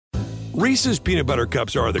Reese's peanut butter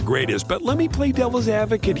cups are the greatest, but let me play devil's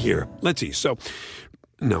advocate here. Let's see. So,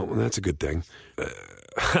 no, that's a good thing.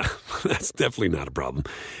 That's definitely not a problem.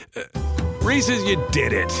 Reese's, you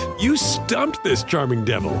did it. You stumped this charming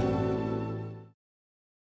devil.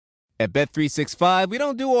 At Bet365, we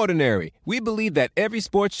don't do ordinary. We believe that every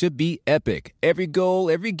sport should be epic. Every goal,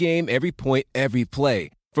 every game, every point, every play.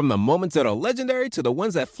 From the moments that are legendary to the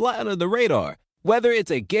ones that fly under the radar. Whether it's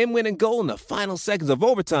a game-winning goal in the final seconds of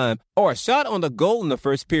overtime or a shot on the goal in the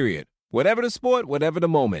first period. Whatever the sport, whatever the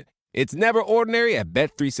moment. It's never ordinary at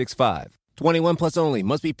Bet365. 21 plus only.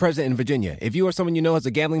 Must be present in Virginia. If you or someone you know has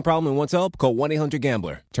a gambling problem and wants help, call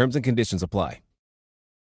 1-800-GAMBLER. Terms and conditions apply.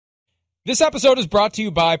 This episode is brought to you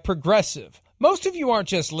by Progressive. Most of you aren't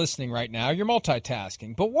just listening right now, you're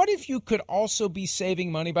multitasking. But what if you could also be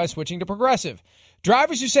saving money by switching to Progressive?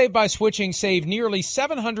 Drivers who save by switching save nearly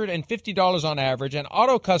 $750 on average, and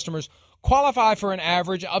auto customers qualify for an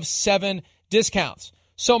average of 7 discounts.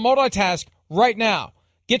 So multitask right now.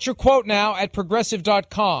 Get your quote now at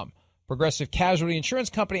Progressive.com. Progressive Casualty Insurance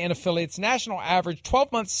Company and affiliates national average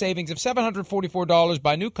 12-month savings of $744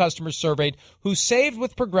 by new customers surveyed who saved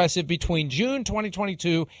with Progressive between June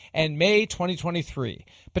 2022 and May 2023.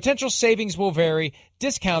 Potential savings will vary.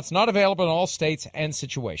 Discounts not available in all states and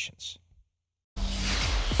situations.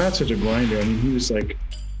 Pat's such a grinder. I mean, he was like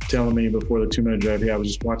telling me before the 2-minute drive, I was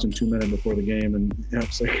just watching 2 minutes before the game, and I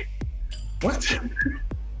was like, what?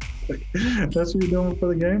 Like, that's what you're doing for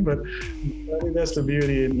the game? But I think that's the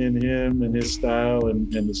beauty in him and his style and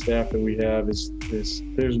the staff that we have is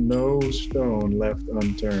there's no stone left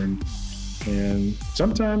unturned. And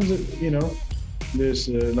sometimes, there's,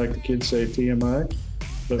 like the kids say, TMI,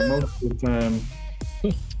 but most of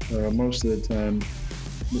the time,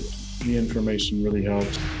 the information really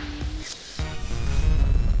helps.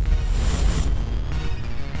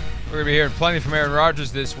 We're going to be hearing plenty from Aaron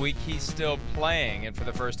Rodgers this week. He's still playing and for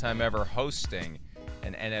the first time ever hosting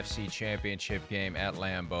an NFC Championship game at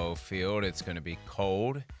Lambeau Field. It's going to be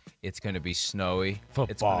cold. It's going to be snowy. Football.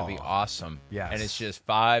 It's going to be awesome. Yes. And it's just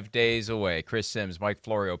 5 days away. Chris Sims, Mike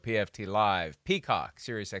Florio, PFT Live, Peacock,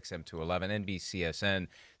 Sirius XM 211, NBCSN,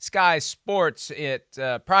 Sky Sports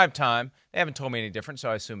at prime time. They haven't told me any different, so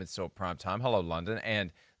I assume it's still prime time. Hello, London,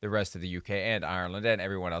 and the rest of the UK and Ireland and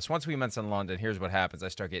everyone else. Once we mention London, here's what happens. I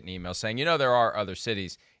start getting emails saying, there are other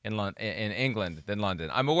cities in England than London.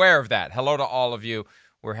 I'm aware of that. Hello to all of you.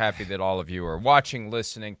 We're happy that all of you are watching,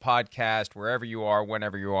 listening, podcast, wherever you are,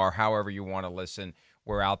 whenever you are, however you want to listen.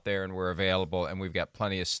 We're out there and we're available, and we've got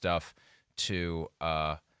plenty of stuff to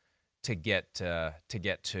get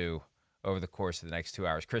to over the course of the next 2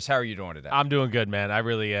 hours. Chris, how are you doing today? I'm doing good, man. I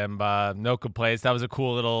really am. No complaints. That was a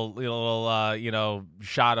cool little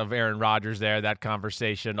shot of Aaron Rodgers there, that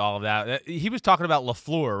conversation, all of that. He was talking about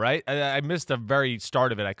LaFleur, right? I missed the very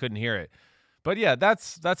start of it. I couldn't hear it. But, yeah,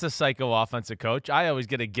 that's a psycho offensive coach. I always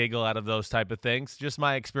get a giggle out of those type of things. Just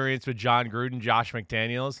my experience with John Gruden, Josh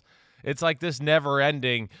McDaniels. It's like this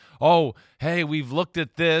never-ending, oh, hey, we've looked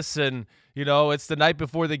at this and – it's the night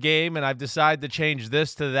before the game, and I've decided to change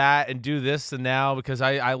this to that and do this and now because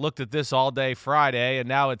I looked at this all day Friday, and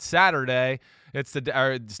now it's Saturday.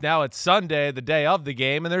 Now it's Sunday, the day of the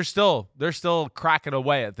game, and they're still cracking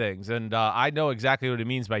away at things. And I know exactly what it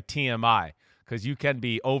means by TMI because you can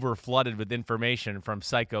be over-flooded with information from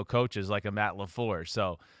psycho coaches like a Matt LaFleur.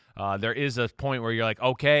 So there is a point where you're like,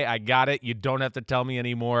 okay, I got it. You don't have to tell me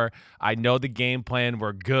anymore. I know the game plan.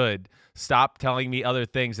 We're good. Stop telling me other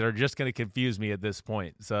things that are just going to confuse me at this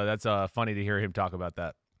point. So that's funny to hear him talk about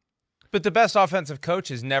that. But the best offensive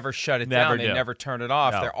coaches never shut it down. They never turn it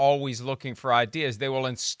off. No. They're always looking for ideas. They will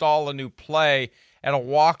install a new play at a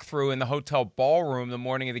walkthrough in the hotel ballroom the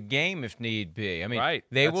morning of the game if need be. I mean, right.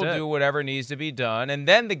 They will do whatever needs to be done. And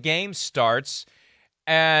then the game starts,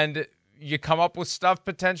 and you come up with stuff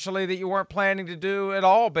potentially that you weren't planning to do at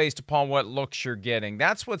all based upon what looks you're getting.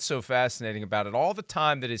 That's what's so fascinating about it. All the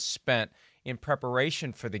time that is spent in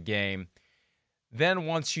preparation for the game, then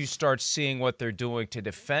once you start seeing what they're doing to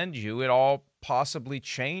defend you, it all possibly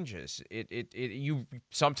changes. You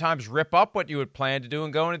sometimes rip up what you had planned to do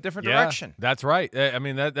and go in a different direction. That's right. I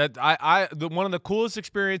mean, one of the coolest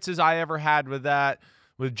experiences I ever had with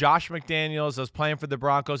Josh McDaniels, I was playing for the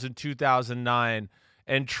Broncos in 2009.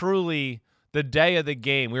 And truly, the day of the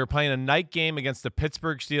game, we were playing a night game against the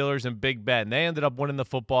Pittsburgh Steelers in Big Bend. They ended up winning the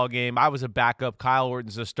football game. I was a backup. Kyle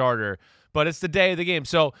Orton's a starter. But it's the day of the game.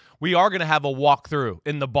 So we are going to have a walkthrough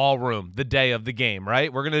in the ballroom the day of the game,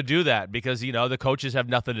 right? We're going to do that because, the coaches have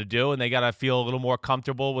nothing to do, and they got to feel a little more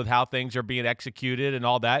comfortable with how things are being executed and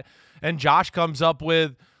all that. And Josh comes up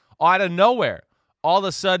with, out of nowhere, all of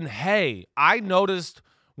a sudden, hey, I noticed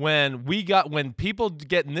 – when people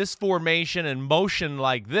get in this formation and motion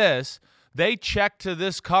like this, they check to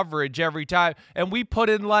this coverage every time, and we put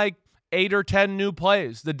in like 8 or 10 new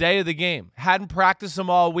plays the day of the game. Hadn't practiced them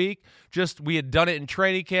all week. Just we had done it in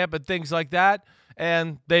training camp and things like that,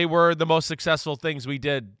 and they were the most successful things we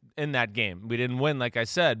did in that game. We didn't win, like I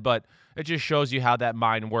said, but it just shows you how that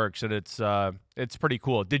mind works, and it's pretty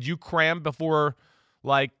cool. Did you cram before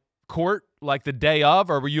like court, like the day of,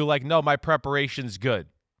 or were you like, no, my preparation's good?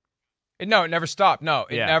 No, it never stopped. No,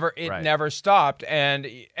 it right. never stopped, and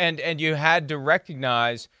you had to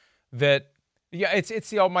recognize that. Yeah, it's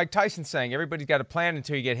the old Mike Tyson saying, everybody's got a plan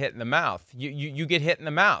until you get hit in the mouth. You get hit in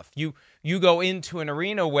the mouth. You go into an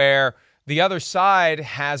arena where the other side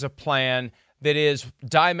has a plan that is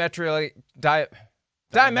diametrically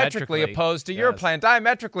opposed to your plan,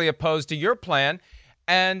 diametrically opposed to your plan,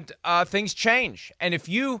 and things change. And if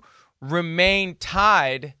you remain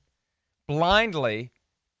tied blindly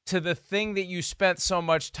to the thing that you spent so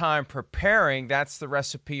much time preparing, that's the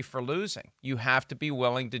recipe for losing. You have to be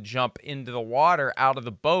willing to jump into the water out of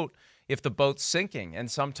the boat if the boat's sinking. And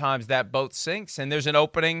sometimes that boat sinks and there's an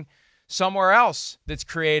opening somewhere else that's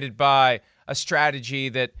created by a strategy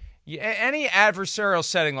that any adversarial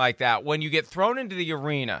setting like that, when you get thrown into the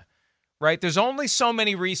arena, right, there's only so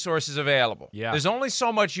many resources available. Yeah. There's only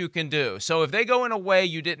so much you can do. So if they go in a way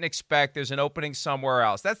you didn't expect, there's an opening somewhere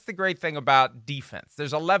else. That's the great thing about defense.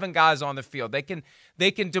 There's 11 guys on the field. They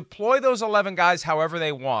can deploy those 11 guys however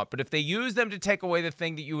they want, but if they use them to take away the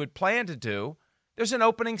thing that you would plan to do, there's an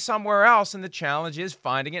opening somewhere else, and the challenge is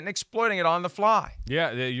finding it and exploiting it on the fly.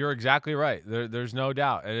 Yeah, you're exactly right. There's no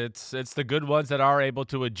doubt. And it's the good ones that are able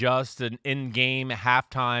to adjust and in-game,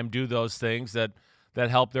 halftime, do those things that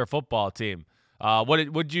help their football team. What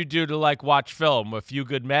did you do to like watch film? A Few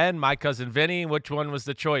Good Men, My Cousin Vinny? Which one was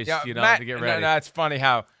the choice? Yeah, to get ready. No, it's funny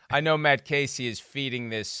how I know Matt Casey is feeding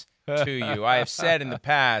this to you. I have said in the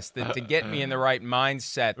past that to get me in the right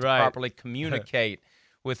mindset to properly communicate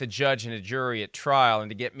with a judge and a jury at trial,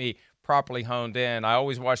 and to get me properly honed in, I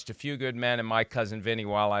always watched A Few Good Men and My Cousin Vinny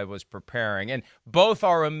while I was preparing, and both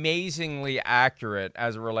are amazingly accurate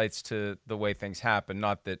as it relates to the way things happen.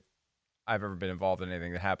 Not that I've ever been involved in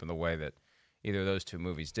anything that happened the way that either of those two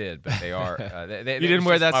movies did, but they are. You didn't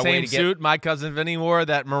wear that same suit My Cousin Vinny wore,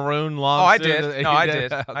 that maroon long I suit? did. No, I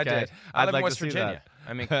did. Okay. I did. I live like in West to see Virginia.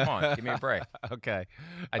 I mean, come on, give me a break. Okay.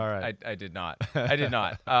 All right. I did not. I did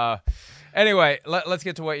not. Anyway, let's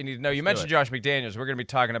get to what you need to know. You mentioned Josh McDaniels. We're going to be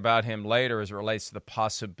talking about him later as it relates to the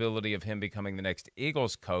possibility of him becoming the next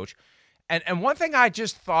Eagles coach. And one thing I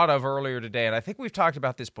just thought of earlier today, and I think we've talked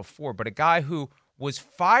about this before, but a guy who was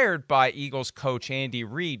fired by Eagles coach Andy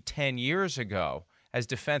Reid 10 years ago as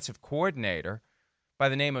defensive coordinator by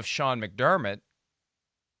the name of Sean McDermott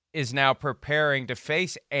is now preparing to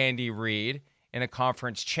face Andy Reid in a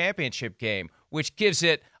conference championship game, which gives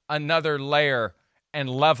it another layer and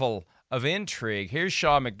level of intrigue. Here's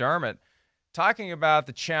Sean McDermott talking about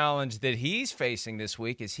the challenge that he's facing this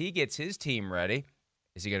week as he gets his team ready.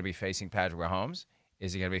 Is he going to be facing Patrick Mahomes?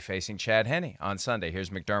 Is he going to be facing Chad Henne on Sunday?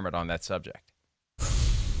 Here's McDermott on that subject.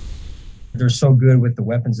 They're so good with the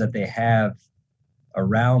weapons that they have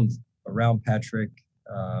around Patrick.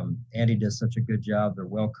 Andy does such a good job. They're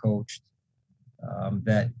well coached.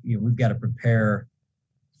 That we've got to prepare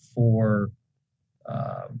for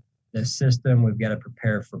the system. We've got to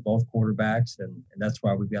prepare for both quarterbacks, and that's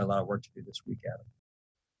why we've got a lot of work to do this week, Adam.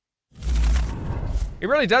 It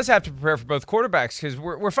really does have to prepare for both quarterbacks because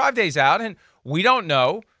we're 5 days out, and we don't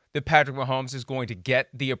know that Patrick Mahomes is going to get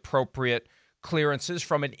the appropriate clearances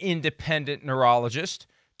from an independent neurologist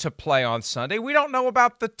to play on Sunday. We don't know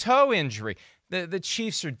about the toe injury. The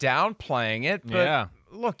Chiefs are downplaying it, but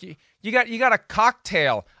look, you got a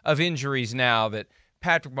cocktail of injuries now that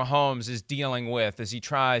Patrick Mahomes is dealing with as he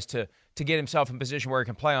tries to get himself in position where he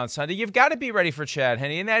can play on Sunday. You've got to be ready for Chad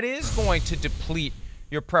Henne, and that is going to deplete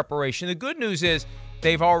your preparation. The good news is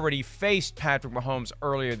they've already faced Patrick Mahomes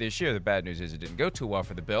earlier this year. The bad news is it didn't go too well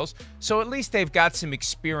for the Bills, so at least they've got some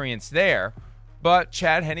experience there. But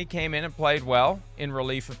Chad Henne came in and played well in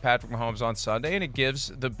relief of Patrick Mahomes on Sunday, and it gives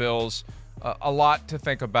the Bills a lot to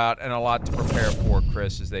think about and a lot to prepare for,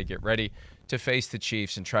 Chris, as they get ready to face the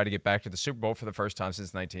Chiefs and try to get back to the Super Bowl for the first time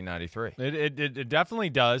since 1993. It definitely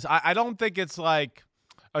does. I don't think it's like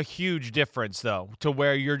a huge difference, though, to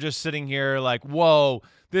where you're just sitting here like, whoa,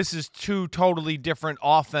 this is two totally different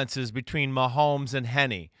offenses between Mahomes and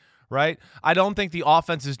Henne, right? I don't think the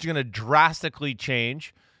offense is going to drastically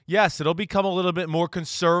change. Yes, it'll become a little bit more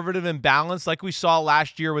conservative and balanced like we saw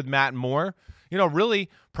last year with Matt Moore. Really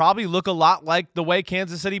probably look a lot like the way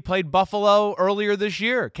Kansas City played Buffalo earlier this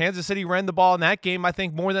year. Kansas City ran the ball in that game, I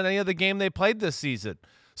think, more than any other game they played this season.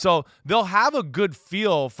 So they'll have a good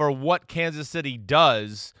feel for what Kansas City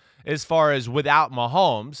does as far as without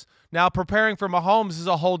Mahomes. Now, preparing for Mahomes is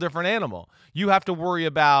a whole different animal. You have to worry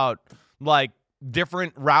about, like,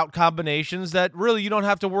 different route combinations that really you don't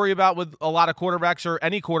have to worry about with a lot of quarterbacks or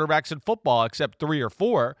any quarterbacks in football except 3 or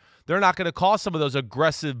 4. They're not going to call some of those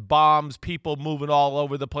aggressive bombs, people moving all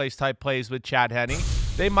over the place type plays with Chad Henne.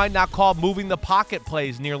 They might not call moving the pocket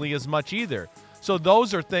plays nearly as much either. So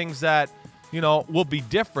those are things that, will be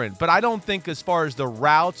different. But I don't think as far as the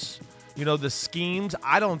routes, the schemes,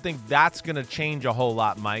 I don't think that's going to change a whole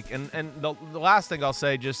lot, Mike. And the last thing I'll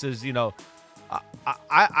say just is,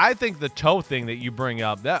 I think the toe thing that you bring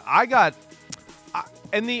up,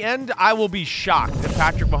 in the end, I will be shocked if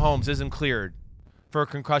Patrick Mahomes isn't cleared for a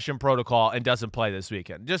concussion protocol and doesn't play this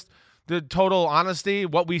weekend. Just the total honesty,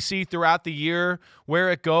 what we see throughout the year,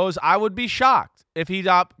 where it goes, I would be shocked if he's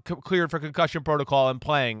not cleared for concussion protocol and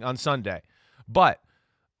playing on Sunday. But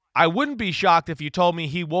I wouldn't be shocked if you told me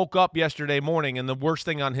he woke up yesterday morning and the worst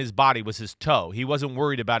thing on his body was his toe. He wasn't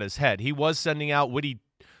worried about his head. He was sending out witty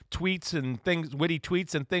tweets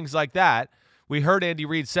and things like that. We heard Andy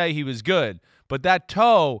Reid say he was good. But that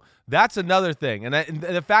toe, that's another thing. And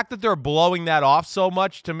the fact that they're blowing that off so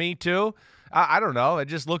much to me too, I don't know. It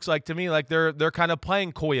just looks like to me like they're kind of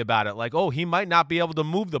playing coy about it. Like, oh, he might not be able to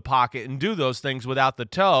move the pocket and do those things without the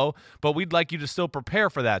toe, but we'd like you to still prepare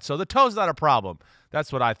for that. So the toe's not a problem.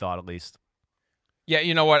 That's what I thought, at least. Yeah,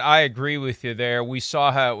 you know what? I agree with you there. We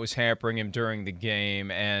saw how it was hampering him during the game,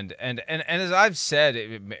 and as I've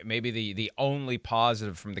said, maybe the only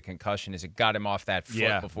positive from the concussion is it got him off that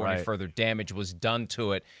foot before any further damage was done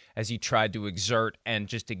to it as he tried to exert and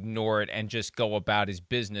just ignore it and just go about his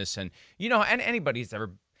business. And and anybody who's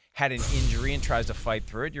ever had an injury and tries to fight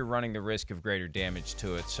through it, you're running the risk of greater damage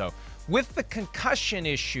to it. So with the concussion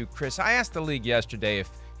issue, Chris, I asked the league yesterday if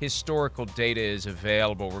historical data is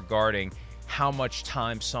available regarding how much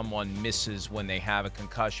time someone misses when they have a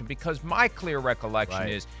concussion, because my clear recollection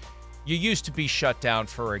is you used to be shut down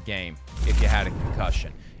for a game if you had a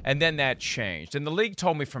concussion, and then that changed. And the league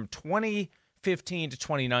told me from 2015 to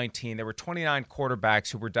 2019, there were 29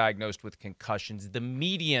 quarterbacks who were diagnosed with concussions. The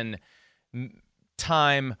median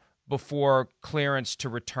time before clearance to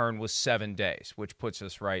return was 7 days, which puts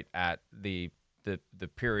us right at the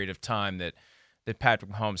period of time that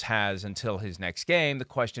Patrick Mahomes has until his next game. The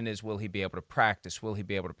question is, will he be able to practice? Will he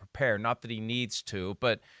be able to prepare? Not that he needs to,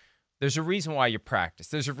 but there's a reason why you practice.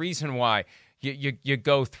 There's a reason why you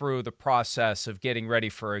go through the process of getting ready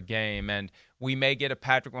for a game. And we may get a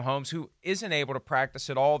Patrick Mahomes who isn't able to practice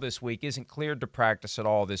at all this week, isn't cleared to practice at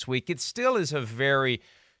all this week. It still is a very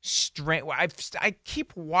strange. I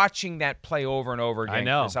keep watching that play over and over again. I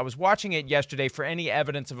know. Chris. I was watching it yesterday for any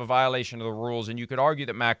evidence of a violation of the rules, and you could argue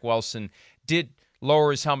that Mack Wilson did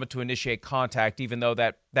lower his helmet to initiate contact, even though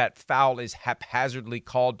that foul is haphazardly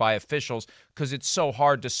called by officials because it's so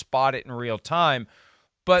hard to spot it in real time.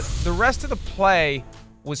 But the rest of the play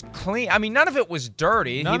was clean. I mean, none of it was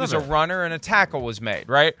dirty. He was a runner and a tackle was made,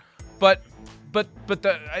 right? But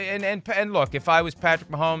look, if I was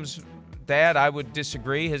Patrick Mahomes' dad, I would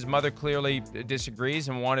disagree. His mother clearly disagrees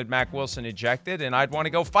and wanted Mack Wilson ejected, and I'd want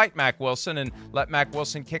to go fight Mack Wilson and let Mack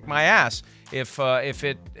Wilson kick my ass if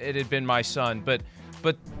it had been my son.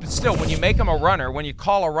 But still, when you make him a runner, when you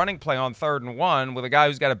call a running play on 3rd and 1 with a guy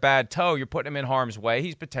who's got a bad toe, you're putting him in harm's way.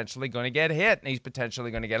 He's potentially going to get hit, and he's potentially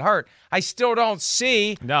going to get hurt. I still don't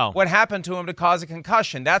see what happened to him to cause a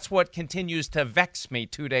concussion. That's what continues to vex me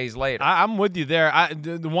 2 days later. I'm with you there.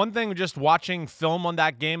 The one thing just watching film on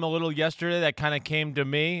that game a little yesterday that kind of came to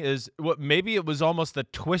me is maybe it was almost the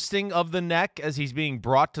twisting of the neck as he's being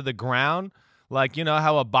brought to the ground. Like,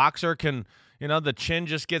 how a boxer can – the chin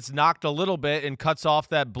just gets knocked a little bit and cuts off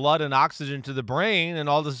that blood and oxygen to the brain, and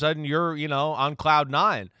all of a sudden you're, on cloud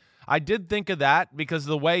 9. I did think of that because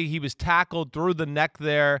the way he was tackled through the neck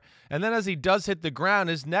there, and then as he does hit the ground,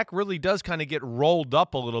 his neck really does kind of get rolled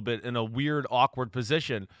up a little bit in a weird, awkward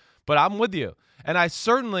position. But I'm with you. And I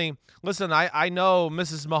certainly – listen, I know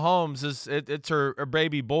Mrs. Mahomes, it's her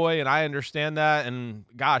baby boy, and I understand that. And,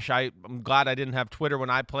 gosh, I'm glad I didn't have Twitter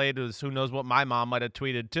when I played. It was, who knows what my mom might have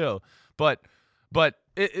tweeted too. But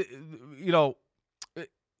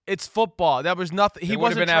it's football. There was nothing. He would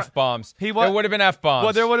have been F-bombs. There would have been F-bombs.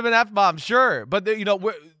 Well, there would have been F-bombs, sure. But,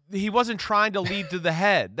 he wasn't trying to lead to the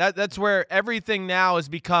head. That's where everything now has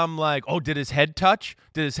become like, oh, did his head touch?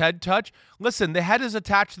 Did his head touch? Listen, the head is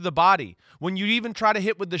attached to the body. When you even try to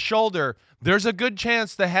hit with the shoulder, there's a good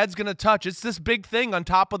chance the head's going to touch. It's this big thing on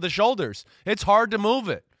top of the shoulders. It's hard to move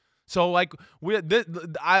it. So, like,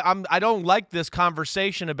 I don't like this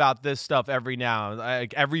conversation about this stuff every now,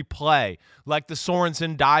 like every play, like the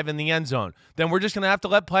Sorensen dive in the end zone. Then we're just going to have to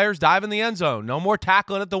let players dive in the end zone. No more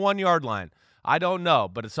tackling at the 1-yard line. I don't know,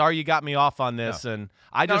 but sorry you got me off on this, and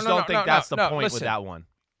I just don't think that's the point listen, with that one.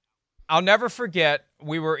 I'll never forget,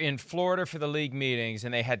 we were in Florida for the league meetings,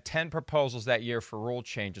 and they had 10 proposals that year for rule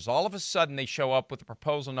changes. All of a sudden, they show up with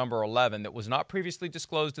proposal number 11 that was not previously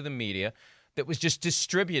disclosed to the media, that was just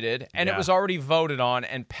distributed, and it was already voted on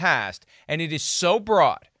and passed. And it is so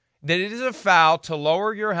broad that it is a foul to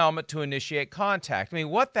lower your helmet to initiate contact. I mean,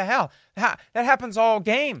 what the hell? That happens all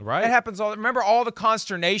game. Right. That happens all. Remember all the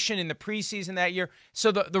consternation in the preseason that year?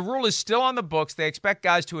 So the rule is still on the books. They expect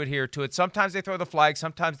guys to adhere to it. Sometimes they throw the flag.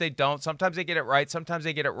 Sometimes they don't. Sometimes they get it right. Sometimes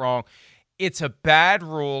they get it wrong. It's a bad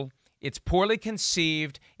rule. It's poorly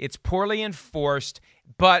conceived. It's poorly enforced.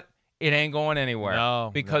 But it ain't going anywhere.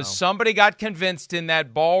 Because somebody got convinced in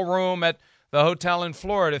that ballroom at the hotel in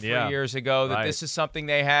Florida 3 years ago that this is something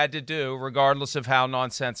they had to do, regardless of how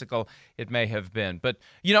nonsensical it may have been. But,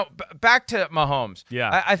 back to Mahomes.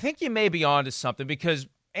 Yeah. I think you may be onto something, because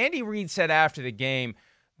Andy Reid said after the game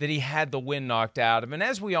that he had the wind knocked out of him. And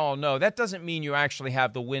as we all know, that doesn't mean you actually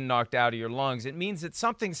have the wind knocked out of your lungs. It means that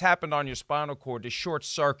something's happened on your spinal cord to short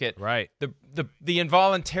circuit the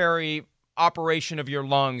involuntary operation of your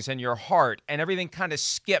lungs and your heart, and everything kind of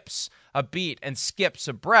skips a beat and skips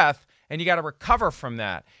a breath. And you got to recover from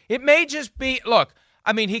that. It may just be, look,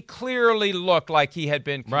 I mean, he clearly looked like he had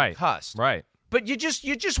been concussed. Right. But you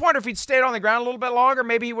just wonder if he'd stayed on the ground a little bit longer,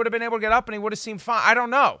 maybe he would have been able to get up and he would have seemed fine. I don't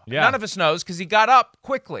know. Yeah. None of us knows, because he got up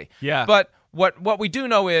quickly. Yeah. But what we do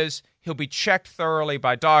know is he'll be checked thoroughly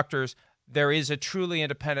by doctors. There is a truly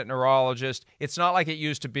independent neurologist. It's not like it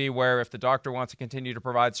used to be, where if the doctor wants to continue to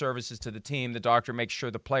provide services to the team, the doctor makes sure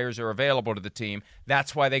the players are available to the team.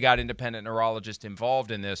 That's why they got independent neurologists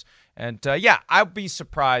involved in this. And, I'd be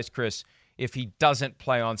surprised, Chris, if he doesn't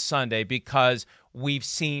play on Sunday, because we've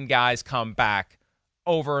seen guys come back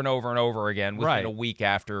over and over and over again within a week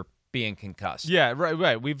after being concussed. Yeah,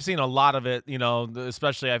 right. We've seen a lot of it,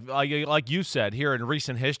 especially like you said, here in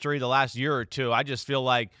recent history, the last year or two. I just feel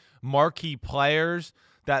like marquee players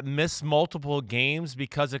that miss multiple games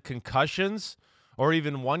because of concussions, or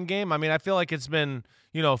even one game. I mean, I feel like it's been,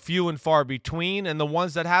 few and far between. And the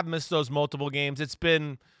ones that have missed those multiple games, it's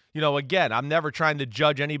been, again, I'm never trying to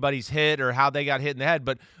judge anybody's hit or how they got hit in the head,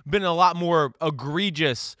 but been a lot more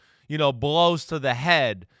egregious, blows to the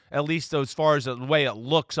head, at least as far as the way it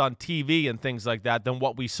looks on TV and things like that, than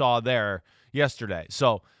what we saw there yesterday.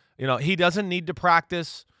 So, he doesn't need to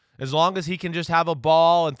practice. As long as he can just have a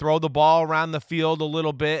ball and throw the ball around the field a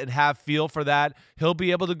little bit and have feel for that, he'll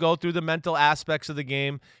be able to go through the mental aspects of the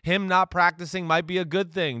game. Him not practicing might be a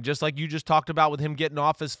good thing, just like you just talked about with him getting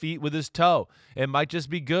off his feet with his toe. It might just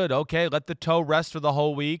be good. Okay, let the toe rest for the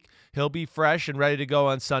whole week. He'll be fresh and ready to go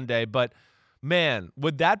on Sunday. But, man,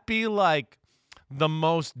 would that be like the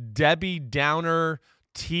most Debbie Downer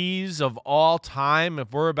tease of all time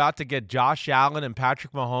if we're about to get Josh Allen and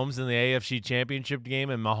Patrick Mahomes in the AFC Championship game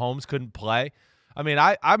and Mahomes couldn't play? I mean,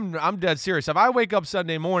 I'm dead serious. If I wake up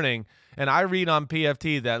Sunday morning and I read on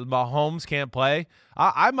PFT that Mahomes can't play,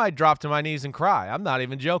 I might drop to my knees and cry. I'm not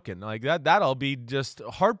even joking. Like that'll be just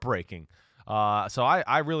heartbreaking. So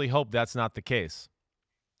I really hope that's not the case.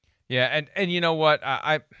 Yeah, and you know what?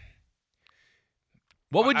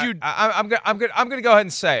 What would you? I'm gonna go ahead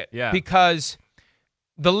and say it. Yeah. Because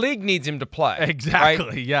the league needs him to play. Exactly.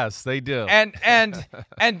 Right? Yes, they do. And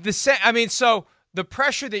the same. I mean, so the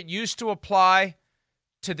pressure that used to apply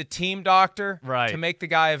to the team doctor to make the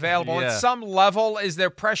guy available, at some level, is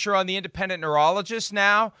there pressure on the independent neurologist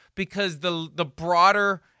now, because the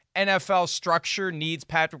broader NFL structure needs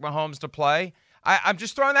Patrick Mahomes to play? I'm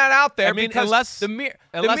just throwing that out there, because the mere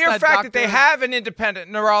fact that they have an independent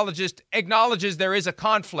neurologist acknowledges there is a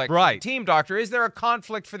conflict. Right. For the team doctor. Is there a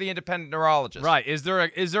conflict for the independent neurologist? Right. Is there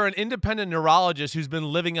an independent neurologist who's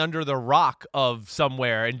been living under the rock of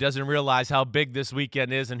somewhere and doesn't realize how big this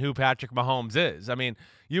weekend is and who Patrick Mahomes is? I mean,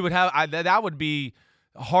 you would have that would be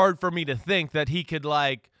hard for me to think that he could,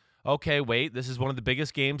 like, okay, wait, this is one of the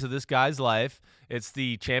biggest games of this guy's life. It's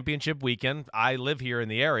the championship weekend. I live here in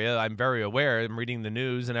the area. I'm very aware. I'm reading the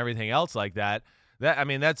news and everything else like that.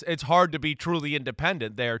 It's hard to be truly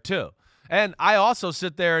independent there too. And I also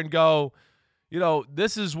sit there and go,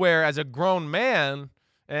 this is where, as a grown man,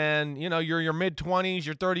 and you're your mid-20s,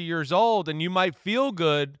 you're 30 years old, and you might feel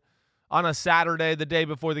good on a Saturday, the day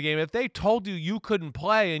before the game. If they told you couldn't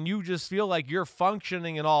play and you just feel like you're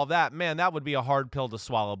functioning and all that, man, that would be a hard pill to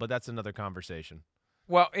swallow, but that's another conversation.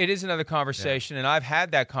 Well, it is another conversation, and I've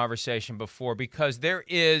had that conversation before, because there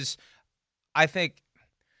is, I think,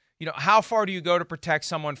 how far do you go to protect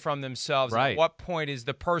someone from themselves? Right. At what point is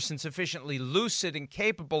the person sufficiently lucid and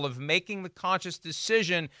capable of making the conscious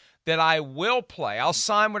decision that I will play? I'll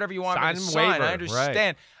sign whatever you want me to sign. Waiver. I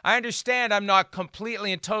understand. Right. I understand I'm not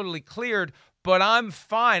completely and totally cleared, but I'm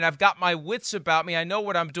fine. I've got my wits about me. I know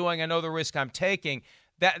what I'm doing. I know the risk I'm taking.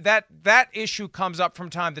 That issue comes up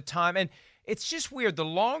from time to time, and it's just weird. The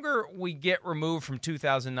longer we get removed from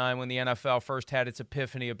 2009 when the NFL first had its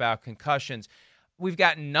epiphany about concussions, we've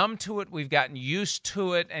gotten numb to it. We've gotten used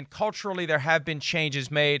to it. And culturally, there have been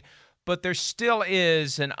changes made. But there still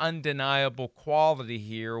is an undeniable quality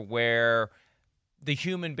here where the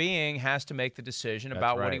human being has to make the decision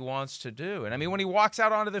about what he wants to do. And, I mean, when he walks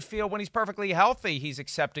out onto the field, when he's perfectly healthy, he's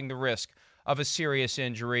accepting the risk of a serious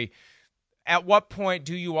injury. At what point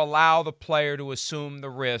do you allow the player to assume the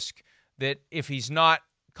risk that if he's not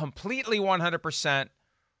completely 100%,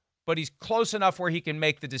 but he's close enough where he can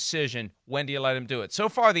make the decision, when do you let him do it? So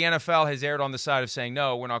far, the NFL has erred on the side of saying,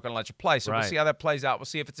 no, we're not going to let you play. So we'll see how that plays out. We'll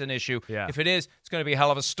see if it's an issue. Yeah. If it is, it's going to be a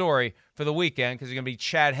hell of a story for the weekend because it's going to be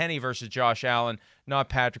Chad Henne versus Josh Allen, not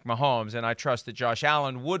Patrick Mahomes. And I trust that Josh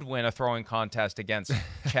Allen would win a throwing contest against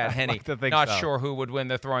Chad Henne. Not sure who would win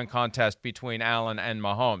the throwing contest between Allen and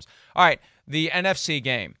Mahomes. All right, the NFC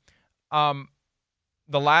game.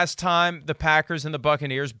 The last time the Packers and the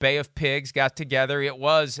Buccaneers, Bay of Pigs, got together, it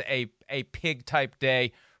was a pig-type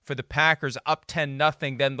day for the Packers, up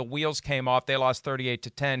 10-0. Then the wheels came off. They lost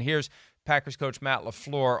 38-10. Here's Packers coach Matt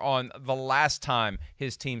LaFleur on the last time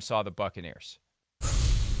his team saw the Buccaneers.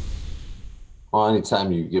 Well,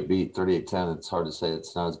 anytime you get beat 38-10, it's hard to say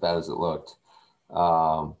it's not as bad as it looked.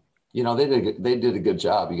 They did a good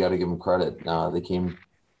job. You got to give them credit.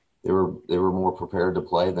 They were more prepared to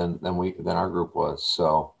play than our group was.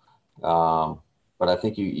 So, but I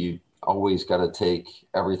think you always got to take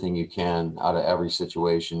everything you can out of every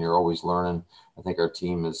situation. You're always learning. I think our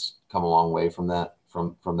team has come a long way from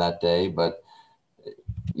that day. But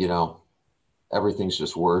everything's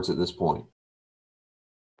just words at this point.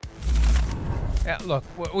 Yeah, look,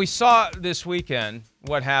 we saw this weekend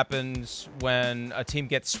what happens when a team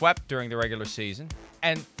gets swept during the regular season.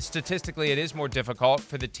 And statistically, it is more difficult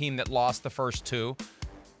for the team that lost the first two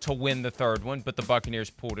to win the third one, but the Buccaneers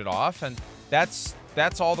pulled it off. And that's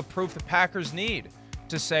all the proof the Packers need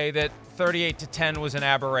to say that 38-10 was an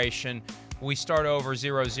aberration. We start over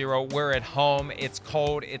 0-0. We're at home. It's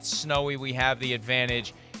cold. It's snowy. We have the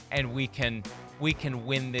advantage, and we can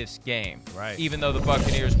win this game. Right. Even though the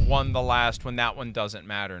Buccaneers won the last one, that one doesn't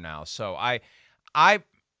matter now. So I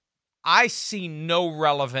see no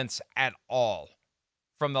relevance at all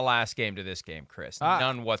from the last game to this game, Chris.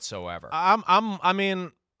 None whatsoever.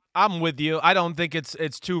 I'm with you. I don't think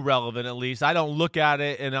it's too relevant. At least I don't look at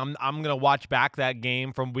it, and I'm gonna watch back that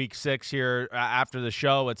game from Week 6 here after the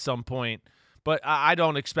show at some point. But I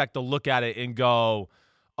don't expect to look at it and go,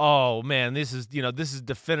 oh man, this is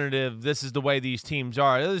definitive. This is the way these teams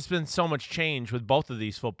are. There's been so much change with both of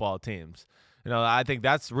these football teams. I think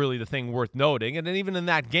that's really the thing worth noting. And then even in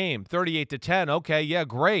that game, 38-10, okay, yeah,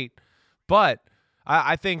 great, but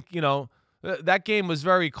I think, that game was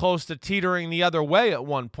very close to teetering the other way at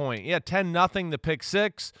one point. Yeah, 10-0, the pick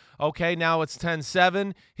six. Okay, now it's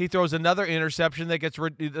 10-7. He throws another interception that gets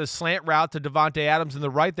a slant route to Devontae Adams in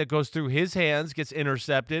the right that goes through his hands, gets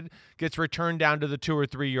intercepted, gets returned down to the 2 or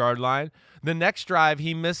 3 yard line. The next drive,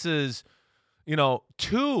 he misses,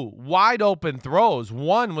 two wide open throws.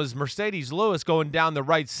 One was Mercedes Lewis going down the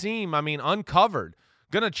right seam, uncovered.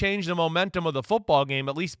 Going to change the momentum of the football game,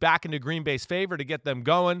 at least back into Green Bay's favor to get them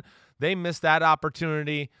going. They missed that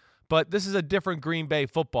opportunity. But this is a different Green Bay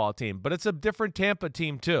football team. But it's a different Tampa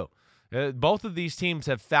team, too. Both of these teams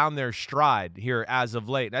have found their stride here as of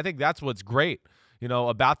late. And I think that's what's great,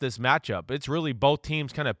 about this matchup. It's really both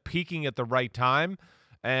teams kind of peaking at the right time.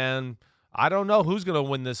 And I don't know who's going to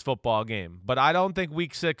win this football game. But I don't think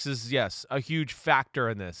Week 6 is, a huge factor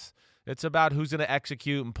in this. It's about who's going to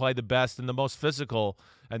execute and play the best and the most physical,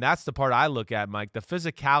 and that's the part I look at, Mike, the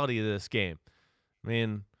physicality of this game.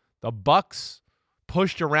 The Bucs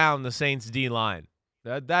pushed around the Saints' D-line.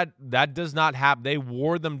 That does not happen. They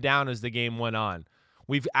wore them down as the game went on.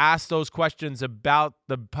 We've asked those questions about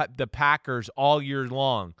the Packers all year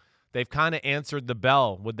long. They've kind of answered the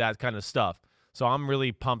bell with that kind of stuff. So I'm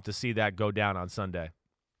really pumped to see that go down on Sunday.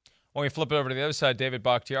 When we flip it over to the other side, David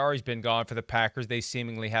Bakhtiari's been gone for the Packers. They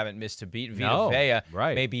seemingly haven't missed a beat. Vita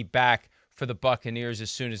Vea may be back for the Buccaneers as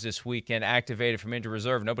soon as this weekend, activated from injured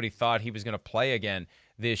reserve. Nobody thought he was going to play again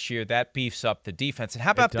this year. That beefs up the defense. And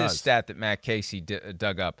how about this stat that Matt Casey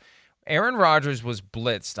dug up? Aaron Rodgers was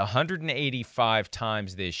blitzed 185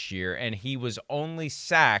 times this year, and he was only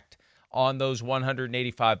sacked on those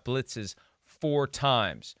 185 blitzes 4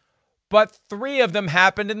 times. but 3 of them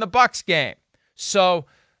happened in the Bucs game. So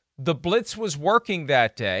the blitz was working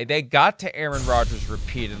that day. They got to Aaron Rodgers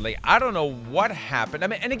repeatedly. I don't know what happened. I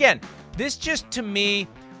mean, and again, this just, to me,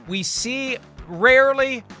 we see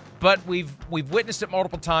rarely, but we've witnessed it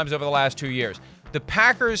multiple times over the last 2 years. The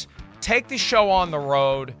Packers take the show on the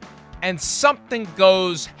road, and something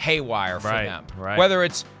goes haywire for them. Right. Whether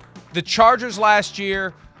it's the Chargers last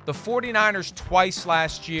year, the 49ers twice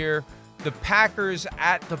last year, the Packers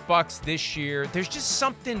at the Bucs this year, there's just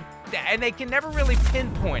something, and they can never really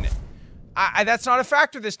pinpoint it. That's not a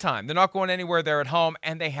factor this time. They're not going anywhere. They're at home,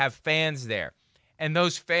 and they have fans there. And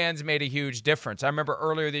those fans made a huge difference. I remember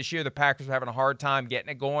earlier this year, the Packers were having a hard time getting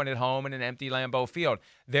it going at home in an empty Lambeau Field.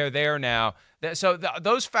 They're there now. So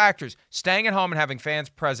those factors, staying at home and having fans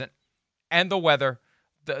present, and the weather,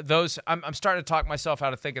 those I'm starting to talk myself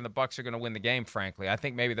out of thinking the Bucs are going to win the game, frankly. I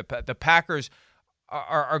think maybe the Packers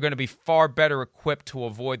are going to be far better equipped to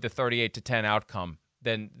avoid the 38-10 outcome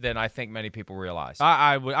than I think many people realize.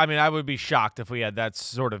 I would be shocked if we had that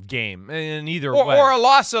sort of game in either way. Or a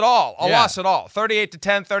loss at all. Loss at all.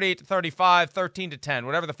 38-10, 38-35, 13-10,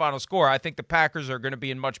 whatever the final score. I think the Packers are going to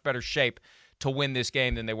be in much better shape to win this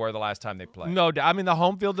game than they were the last time they played. No, I mean, the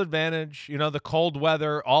home field advantage, the cold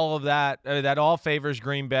weather, all of that, that all favors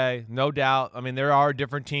Green Bay, no doubt. I mean, there are a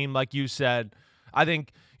different team, like you said. I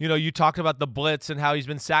think, you talked about the blitz and how he's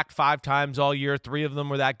been sacked 5 times all year. 3 of them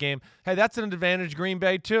were that game. Hey, that's an advantage Green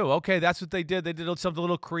Bay too. Okay, that's what they did. They did something a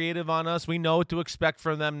little creative on us. We know what to expect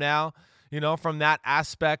from them now, from that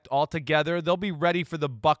aspect altogether. They'll be ready for the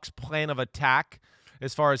Bucs' plan of attack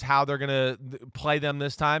as far as how they're going to play them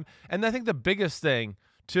this time. And I think the biggest thing,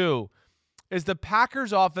 too, is the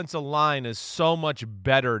Packers' offensive line is so much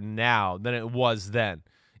better now than it was then.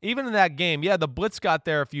 Even in that game, the blitz got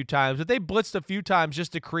there a few times, but they blitzed a few times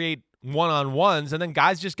just to create one-on-ones, and then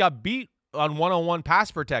guys just got beat on one-on-one pass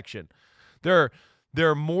protection.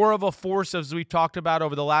 They're more of a force, as we talked about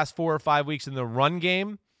over the last 4 or 5 weeks in the run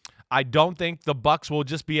game. I don't think the Bucs will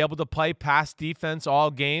just be able to play pass defense all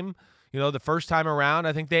game. The first time around,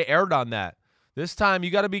 I think they erred on that. This time, you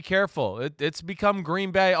got to be careful. It's become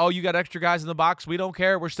Green Bay. Oh, you got extra guys in the box. We don't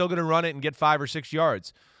care. We're still going to run it and get 5 or 6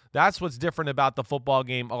 yards. That's what's different about the football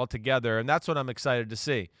game altogether, and that's what I'm excited to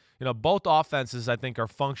see. Both offenses, I think, are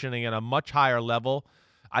functioning at a much higher level.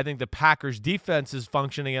 I think the Packers' defense is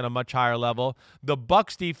functioning at a much higher level. The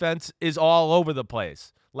Bucs' defense is all over the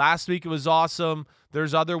place. Last week, it was awesome.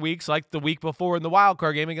 There's other weeks, like the week before in the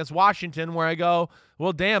wildcard game against Washington, where I go,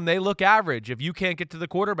 well, damn, they look average. If you can't get to the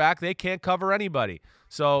quarterback, they can't cover anybody.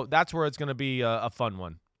 So that's where it's going to be a fun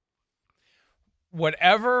one.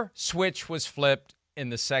 Whatever switch was flipped in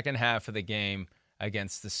the second half of the game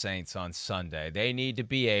against the Saints on Sunday, they need to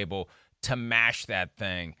be able to mash that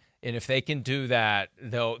thing. And if they can do that,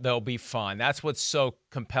 they'll be fine. That's what's so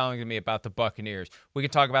compelling to me about the Buccaneers. We can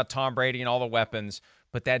talk about Tom Brady and all the weapons,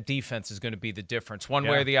 but that defense is going to be the difference one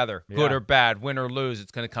way or the other, good or bad, win or lose.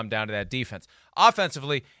 It's going to come down to that defense.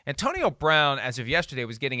 Offensively, Antonio Brown, as of yesterday,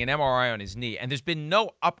 was getting an MRI on his knee, and there's been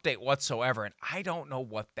no update whatsoever, and I don't know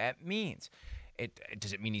what that means.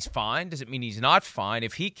 Does it mean he's fine? Does it mean he's not fine?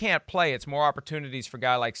 If he can't play, it's more opportunities for a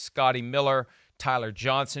guy like Scotty Miller, Tyler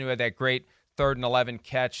Johnson, who had that great 3rd and 11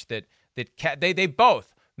 catch they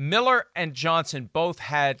both, Miller and Johnson, both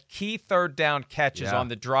had key 3rd down catches on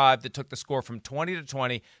the drive that took the score from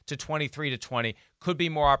 20-20 to 23-20. Could be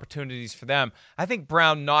more opportunities for them. I think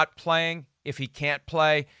Brown not playing, if he can't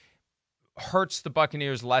play, hurts the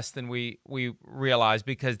Buccaneers less than we realize,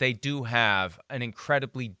 because they do have an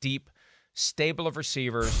incredibly deep stable of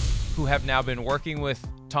receivers who have now been working with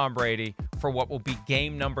Tom Brady for what will be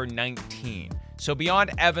game number 19. So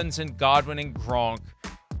beyond Evans and Godwin and Gronk,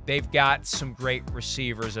 they've got some great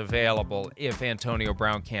receivers available if Antonio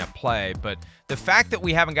Brown can't play. But the fact that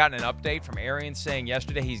we haven't gotten an update from Arians saying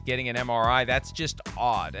yesterday he's getting an MRI, that's just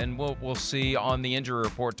odd. And we'll see on the injury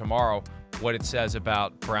report tomorrow what it says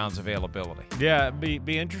about Brown's availability. Yeah, be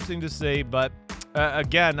interesting to see. But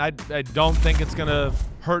again, I don't think it's going to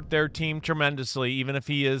hurt their team tremendously, even if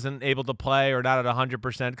he isn't able to play or not at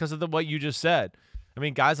 100% because of what you just said. I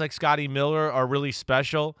mean, guys like Scotty Miller are really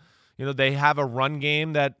special. They have a run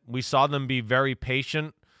game that we saw them be very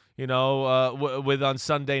patient, with on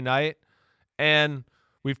Sunday night. And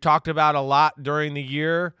we've talked about a lot during the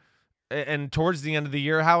year and towards the end of the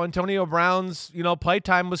year how Antonio Brown's,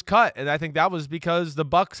 playtime was cut. And I think that was because the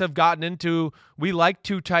Bucs have gotten into, we like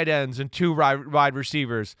 2 tight ends and 2 wide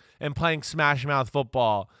receivers and playing smash mouth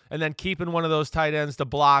football and then keeping one of those tight ends to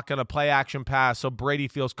block on a play action pass so Brady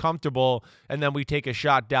feels comfortable and then we take a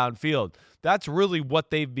shot downfield. That's really what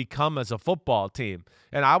they've become as a football team.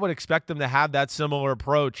 And I would expect them to have that similar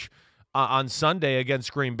approach on Sunday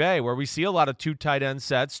against Green Bay, where we see a lot of 2 tight end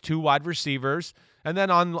sets, 2 wide receivers, and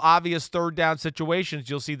then on obvious third down situations,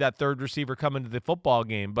 you'll see that third receiver come into the football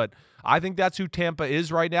game. But I think that's who Tampa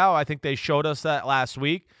is right now. I think they showed us that last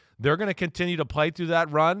week. They're going to continue to play through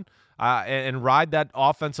that run and ride that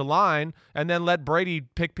offensive line, and then let Brady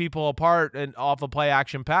pick people apart and off a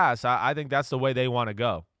play-action pass. I think that's the way they want to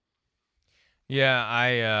go.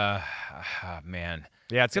 Yeah, man.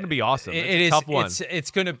 Yeah, it's going to be awesome. It's a tough one.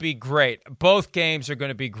 It's going to be great. Both games are going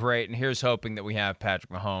to be great, and here's hoping that we have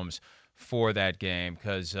Patrick Mahomes for that game,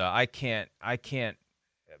 because I can't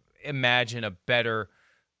imagine a better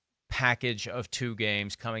package of 2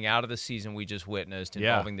 games coming out of the season we just witnessed,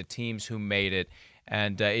 involving the teams who made it,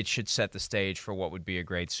 and it should set the stage for what would be a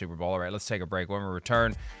great Super Bowl. All right, let's take a break. When we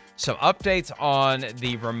return, some updates on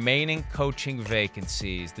the remaining coaching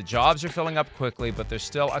vacancies. The jobs are filling up quickly, but there's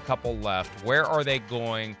still a couple left. Where are they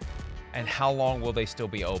going, and how long will they still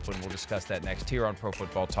be open? We'll discuss that next here on Pro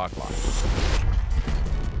Football Talk Live.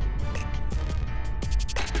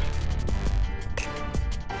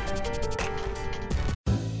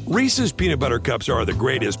 Reese's Peanut Butter Cups are the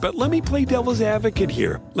greatest, but let me play devil's advocate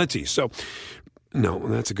here. Let's see. So, no,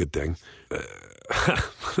 that's a good thing.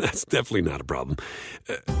 That's definitely not a problem.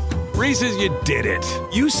 Reese's, you did it.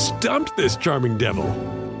 You stumped this charming devil.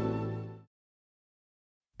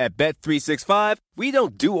 At Bet365, we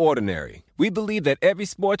don't do ordinary. We believe that every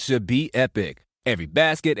sport should be epic. Every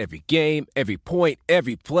basket, every game, every point,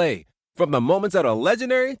 every play. From the moments that are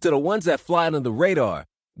legendary to the ones that fly under the radar.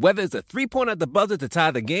 Whether it's a 3-pointer at the buzzer to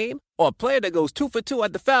tie the game or a player that goes 2 for 2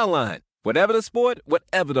 at the foul line. Whatever the sport,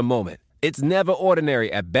 whatever the moment. It's never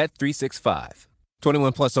ordinary at Bet365.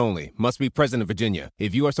 21 plus only. Must be present in Virginia.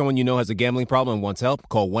 If you or someone you know has a gambling problem and wants help,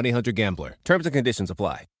 call 1-800-GAMBLER. Terms and conditions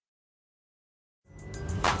apply.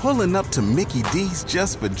 Pulling up to Mickey D's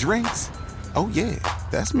just for drinks? Oh yeah,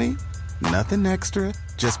 that's me. Nothing extra,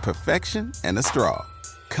 just perfection and a straw.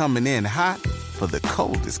 Coming in hot for the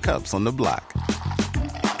coldest cups on the block.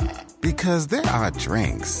 Because there are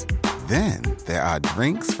drinks. Then there are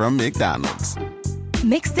drinks from McDonald's.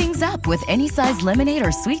 Mix things up with any size lemonade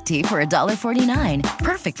or sweet tea for $1.49.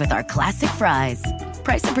 Perfect with our classic fries.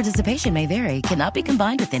 Price and participation may vary. Cannot be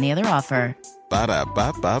combined with any other offer.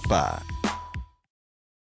 Ba-da-ba-ba-ba.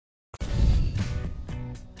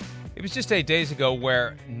 It was just 8 days ago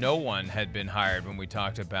where no one had been hired when we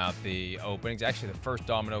talked about the openings. Actually, the first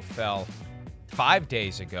domino fell 5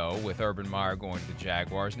 days ago with Urban Meyer going to the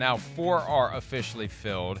Jaguars. Now 4 are officially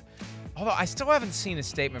filled. Although I still haven't seen a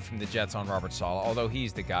statement from the Jets on Robert Saleh, although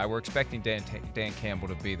he's the guy. We're expecting Dan Campbell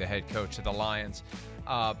to be the head coach of the Lions.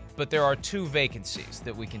 But there are 2 vacancies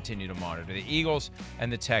that we continue to monitor, the Eagles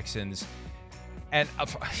and the Texans. And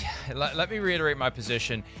let me reiterate my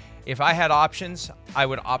position. If I had options, I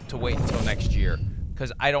would opt to wait until next year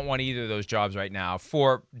because I don't want either of those jobs right now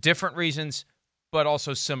for different reasons, but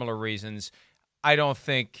also similar reasons. I don't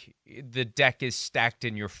think the deck is stacked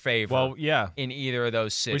in your favor in either of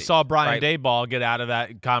those cities. We saw Brian Daboll get out of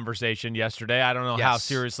that conversation yesterday. I don't know how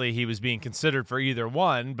seriously he was being considered for either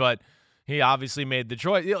one, but he obviously made the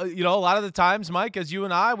choice. You know, a lot of the times, Mike, as you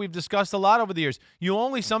and I, we've discussed a lot over the years, you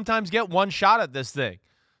only sometimes get one shot at this thing.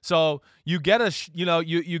 So you get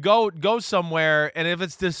you go somewhere, and if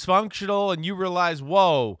it's dysfunctional and you realize,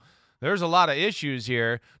 whoa, there's a lot of issues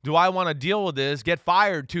here. Do I want to deal with this, get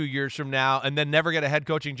fired 2 years from now, and then never get a head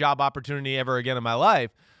coaching job opportunity ever again in my life?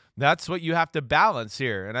 That's what you have to balance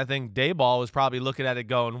here. And I think Daboll was probably looking at it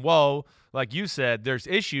going, whoa, like you said, there's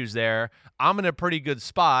issues there. I'm in a pretty good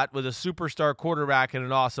spot with a superstar quarterback and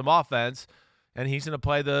an awesome offense, and he's going to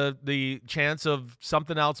play the chance of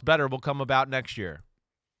something else better will come about next year.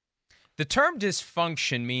 The term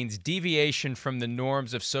dysfunction means deviation from the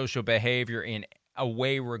norms of social behavior in a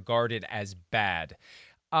way regarded as bad.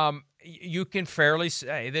 You can fairly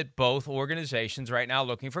say that both organizations right now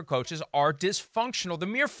looking for coaches are dysfunctional. The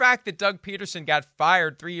mere fact that Doug Peterson got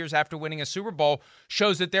fired 3 years after winning a Super Bowl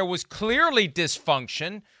shows that there was clearly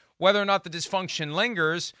dysfunction. Whether or not the dysfunction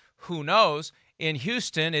lingers, who knows? In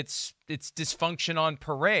Houston, it's dysfunction on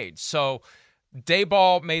parade. So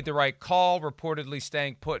Daboll made the right call, reportedly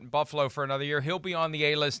staying put in Buffalo for another year. He'll be on the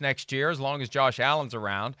A-list next year as long as Josh Allen's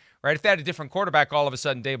around, right? If they had a different quarterback, all of a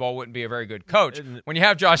sudden Daboll wouldn't be a very good coach. When you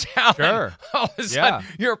have Josh Allen, all of a sudden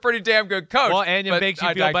you're a pretty damn good coach. Well, and it makes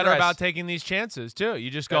you feel better about taking these chances, too. You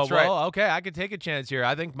just go, okay, I could take a chance here.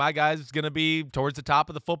 I think my guy's going to be towards the top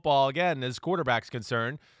of the football again as quarterback's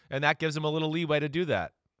concerned, and that gives him a little leeway to do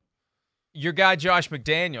that. Your guy, Josh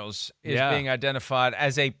McDaniels, is being identified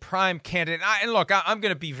as a prime candidate. And look, I'm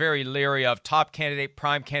going to be very leery of top candidate,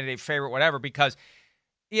 prime candidate, favorite, whatever, because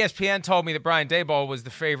ESPN told me that Brian Daboll was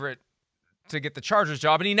the favorite to get the Chargers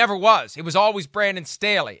job, and he never was. It was always Brandon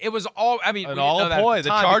Staley. It was all. I mean, and all boy, the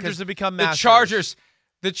Chargers have become masters.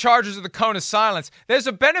 The Chargers are the cone of silence. There's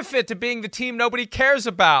a benefit to being the team nobody cares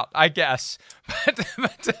about, I guess.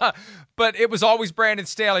 But it was always Brandon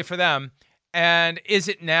Staley for them. And is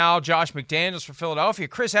it now Josh McDaniels for Philadelphia?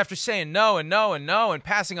 Chris, after saying no and no and no and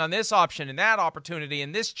passing on this option and that opportunity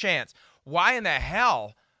and this chance, why in the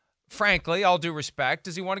hell, frankly, all due respect,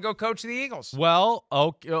 does he want to go coach the Eagles? Well,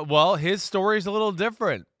 his story's a little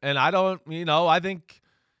different. And I think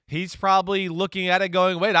he's probably looking at it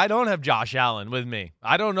going, wait, I don't have Josh Allen with me.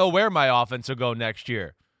 I don't know where my offense will go next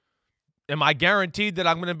year. Am I guaranteed that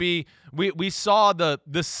I'm going to be – we saw the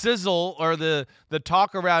sizzle or the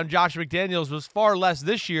talk around Josh McDaniels was far less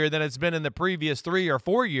this year than it's been in the previous 3 or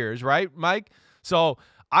 4 years, right, Mike? So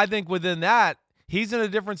I think within that, he's in a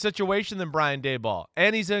different situation than Brian Daboll.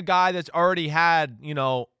 And he's a guy that's already had,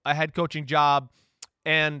 a head coaching job.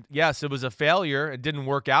 And, yes, it was a failure. It didn't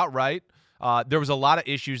work out right. There was a lot of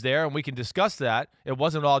issues there, and we can discuss that. It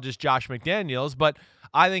wasn't all just Josh McDaniels. But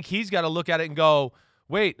I think he's got to look at it and go –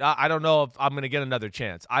 wait, I don't know if I'm going to get another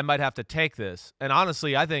chance. I might have to take this. And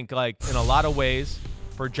honestly, I think in a lot of ways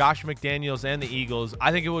for Josh McDaniels and the Eagles,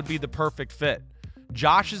 I think it would be the perfect fit.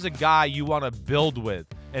 Josh is a guy you want to build with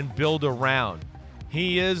and build around.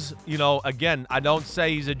 He is, again, I don't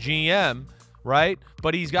say he's a GM, right?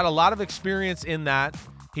 But he's got a lot of experience in that.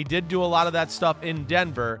 He did do a lot of that stuff in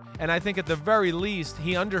Denver, and I think at the very least,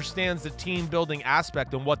 he understands the team-building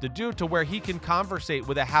aspect and what to do to where he can conversate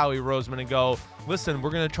with a Howie Roseman and go, listen, we're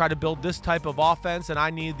going to try to build this type of offense, and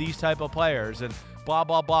I need these type of players, and blah,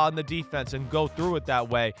 blah, blah in the defense, and go through it that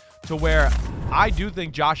way to where I do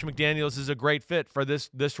think Josh McDaniels is a great fit for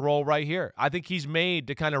this role right here. I think he's made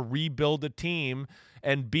to kind of rebuild a team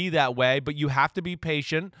and be that way, but you have to be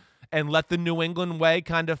patient and let the New England way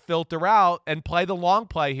kind of filter out and play the long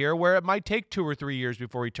play here where it might take 2 or 3 years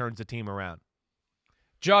before he turns the team around.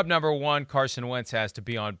 Job number one, Carson Wentz has to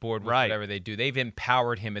be on board with whatever they do. They've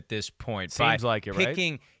empowered him at this point Seems like it, right?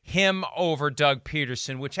 Picking him over Doug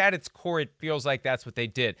Peterson, which at its core, it feels like that's what they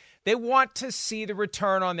did. They want to see the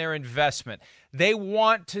return on their investment. They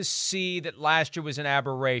want to see that last year was an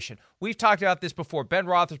aberration. We've talked about this before. Ben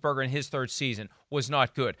Roethlisberger in his 3rd season was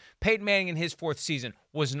not good. Peyton Manning in his 4th season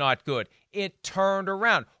was not good. It turned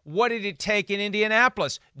around. What did it take in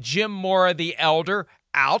Indianapolis? Jim Mora the Elder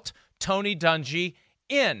out, Tony Dungy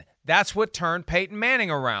in. That's what turned Peyton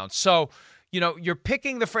Manning around. So, you're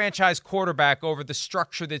picking the franchise quarterback over the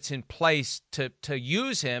structure that's in place to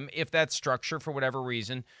use him. If that structure, for whatever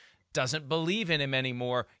reason, doesn't believe in him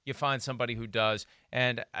anymore, you find somebody who does.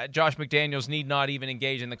 And Josh McDaniels need not even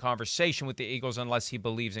engage in the conversation with the Eagles unless he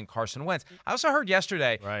believes in Carson Wentz. I also heard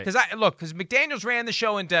yesterday, because McDaniels ran the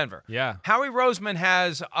show in Denver. Yeah. Howie Roseman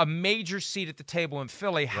has a major seat at the table in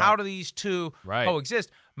Philly. Right. How do these two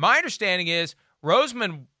coexist? My understanding is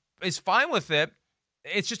Roseman is fine with it.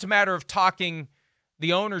 It's just a matter of talking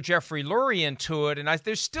the owner, Jeffrey Lurie, into it. And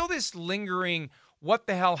there's still this lingering what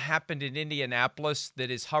the hell happened in Indianapolis that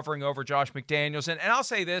is hovering over Josh McDaniels. And I'll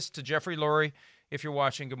say this to Jeffrey Lurie, if you're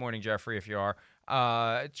watching. Good morning, Jeffrey, if you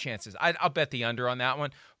are. Chances. I'll bet the under on that one.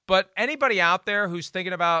 But anybody out there who's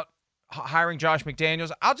thinking about hiring Josh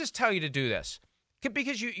McDaniels, I'll just tell you to do this.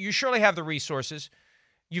 Because you surely have the resources.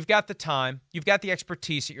 You've got the time. You've got the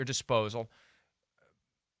expertise at your disposal.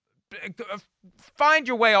 Find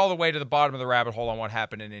your way all the way to the bottom of the rabbit hole on what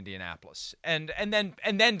happened in Indianapolis, and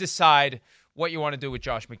then decide what you want to do with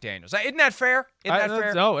Josh McDaniels. Isn't that fair?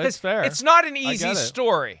 Fair? No, it's fair. It's not an easy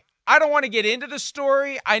story. I don't want to get into the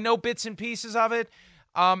story. I know bits and pieces of it.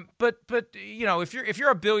 But if you're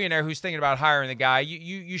a billionaire who's thinking about hiring the guy,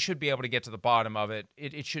 you should be able to get to the bottom of it.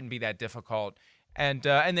 It shouldn't be that difficult. And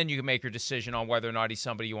then you can make your decision on whether or not he's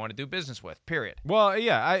somebody you want to do business with, period. Well,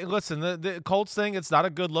 yeah, listen, the Colts thing, it's not a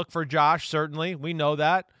good look for Josh, certainly. We know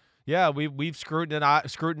that. Yeah, we've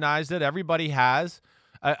scrutinized it. Everybody has.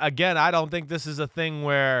 Again, I don't think this is a thing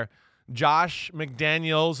where Josh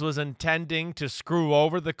McDaniels was intending to screw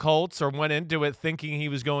over the Colts or went into it thinking he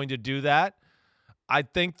was going to do that. I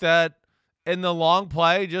think that in the long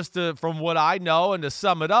play, from what I know and to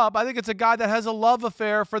sum it up, I think it's a guy that has a love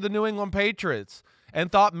affair for the New England Patriots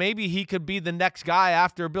and thought maybe he could be the next guy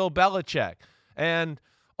after Bill Belichick. And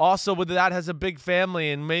also with that has a big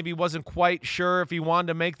family and maybe wasn't quite sure if he wanted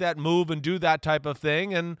to make that move and do that type of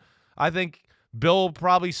thing. And I think Bill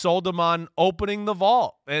probably sold him on opening the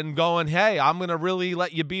vault and going, hey, I'm going to really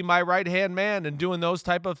let you be my right-hand man and doing those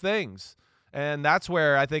type of things. And that's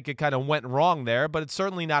where I think it kind of went wrong there, but it's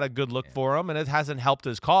certainly not a good look for him, and it hasn't helped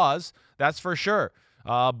his cause. That's for sure.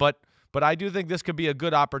 But But I do think this could be a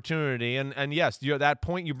good opportunity. And yes, that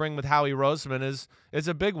point you bring with Howie Roseman is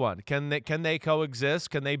a big one. Can they coexist?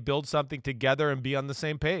 Can they build something together and be on the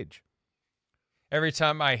same page? Every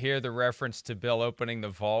time I hear the reference to Bill opening the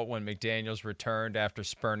vault when McDaniels returned after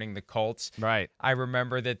spurning the Colts, right, I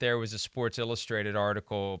remember that there was a Sports Illustrated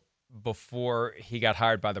article before he got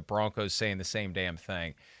hired by the Broncos saying the same damn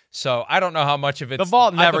thing. So I don't know how much of it. The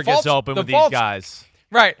vault never gets open with these guys.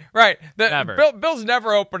 Right. Never. Bill's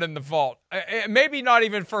never opening the vault. Maybe not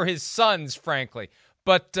even for his sons, frankly.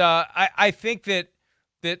 But I think that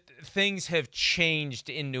things have changed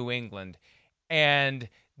in New England, and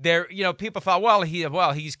there, people thought,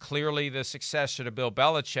 he's clearly the successor to Bill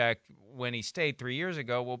Belichick when he stayed 3 years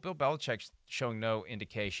ago. Well, Bill Belichick's showing no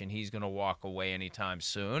indication he's going to walk away anytime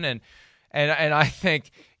soon, and I think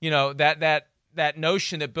that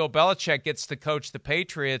notion that Bill Belichick gets to coach the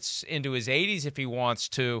Patriots into his 80s if he wants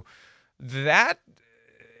to, and I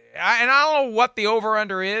don't know what the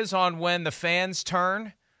over-under is on when the fans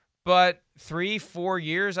turn, but 3-4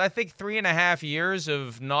 years, I think 3.5 years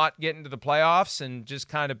of not getting to the playoffs and just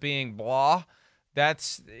kind of being blah,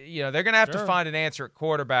 that's, they're going to have to find an answer at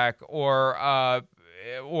quarterback or I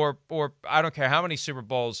don't care how many Super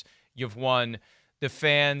Bowls you've won, the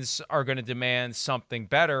fans are going to demand something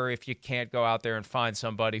better if you can't go out there and find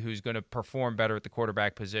somebody who's going to perform better at the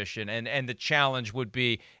quarterback position. And the challenge would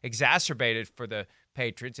be exacerbated for the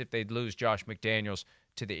Patriots if they'd lose Josh McDaniels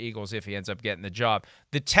to the Eagles if he ends up getting the job.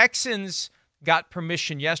 The Texans got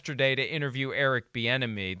permission yesterday to interview Eric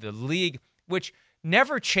Bieniemy, the league, which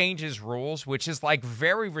never changes rules, which is like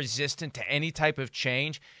very resistant to any type of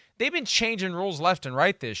change. They've been changing rules left and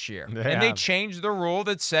right this year. They changed the rule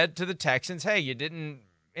that said to the Texans, hey, you didn't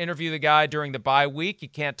interview the guy during the bye week. You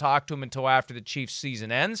can't talk to him until after the Chiefs'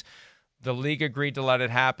 season ends. The league agreed to let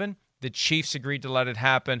it happen. The Chiefs agreed to let it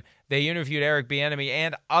happen. They interviewed Eric Bieniemy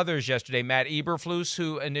and others yesterday. Matt Eberflus,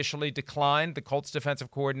 who initially declined, the Colts defensive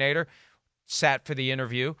coordinator, sat for the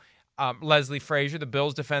interview. Leslie Frazier, the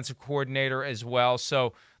Bills defensive coordinator as well.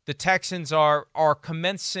 So the Texans are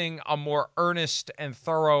commencing a more earnest and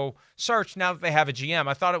thorough search now that they have a GM.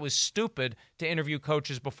 I thought it was stupid to interview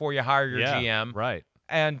coaches before you hire your GM. Right.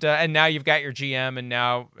 And now you've got your GM,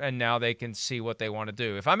 and now they can see what they want to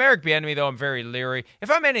do. If I'm Eric Bieniemy, though, I'm very leery.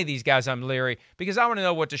 If I'm any of these guys, I'm leery because I want to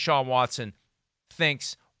know what Deshaun Watson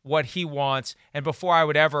thinks, what he wants, and before I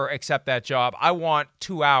would ever accept that job, I want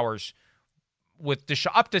 2 hours with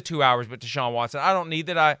up to 2 hours with Deshaun Watson. I don't need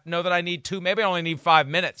that. I know that I need 2. Maybe I only need 5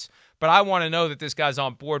 minutes. But I want to know that this guy's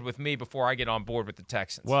on board with me before I get on board with the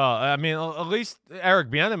Texans. Well, I mean, at least Eric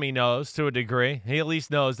Bieniemy knows to a degree. He at least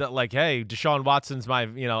knows that, like, hey, Deshaun Watson's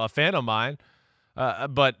a fan of mine.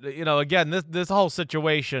 But again, this whole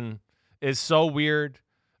situation is so weird.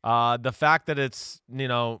 The fact that it's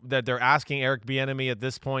that they're asking Eric Bieniemy at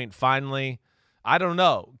this point finally, I don't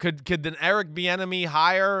know. Could the Eric Bieniemy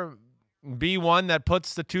hire be one that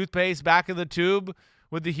puts the toothpaste back in the tube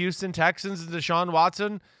with the Houston Texans and Deshaun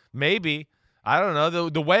Watson? Maybe. I don't know.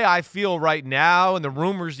 The way I feel right now and the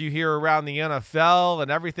rumors you hear around the NFL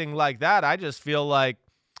and everything like that, I just feel like,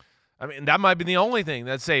 that might be the only thing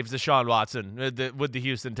that saves Deshaun Watson with the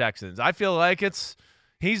Houston Texans. I feel like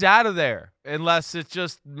he's out of there unless it's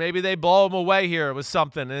just maybe they blow him away here with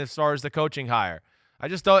something as far as the coaching hire. I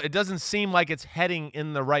just don't. It doesn't seem like it's heading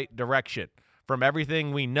in the right direction. From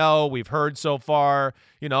everything we've heard so far,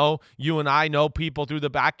 you and I know people through the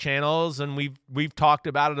back channels, and we've talked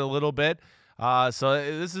about it a little bit. So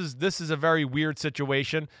this is a very weird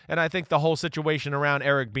situation, and I think the whole situation around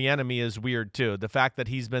Eric Bieniemy is weird too. The fact that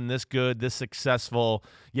he's been this good, this successful.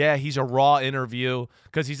 Yeah, he's a raw interview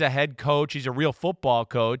because he's a head coach. He's a real football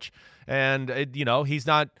coach, and he's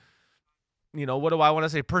not. What do I want to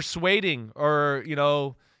say? Persuading or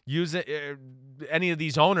using any of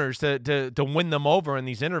these owners to win them over in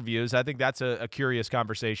these interviews. I think that's a curious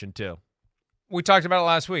conversation too. We talked about it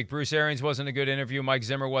last week. Bruce Arians wasn't a good interview. Mike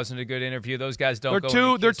Zimmer wasn't a good interview. Those guys don't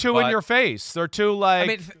go. They're too in your face. They're too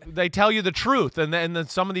they tell you the truth, and then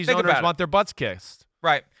some of these owners want their butts kissed.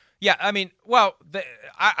 Right. Yeah.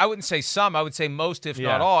 I wouldn't say some. I would say most, if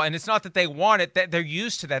not all. And it's not that they want it. That they're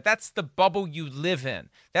used to that. That's the bubble you live in.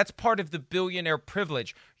 That's part of the billionaire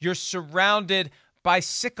privilege. You're surrounded by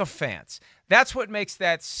sycophants. That's what makes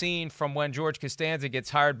that scene from when George Costanza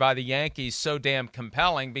gets hired by the Yankees so damn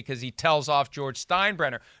compelling, because he tells off George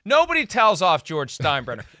Steinbrenner. Nobody tells off George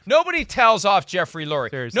Steinbrenner. Nobody tells off Jeffrey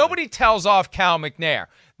Lurie. Seriously. Nobody tells off Cal McNair.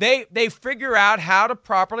 They figure out how to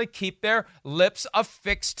properly keep their lips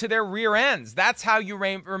affixed to their rear ends. That's how you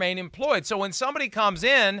remain employed. So when somebody comes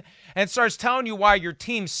in and starts telling you why your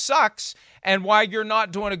team sucks and why you're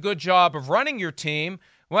not doing a good job of running your team,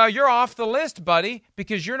 Well, you're off the list, buddy,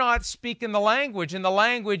 because you're not speaking the language. And the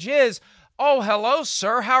language is, oh, hello,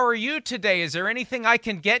 sir. How are you today? Is there anything I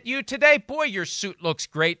can get you today? Boy, your suit looks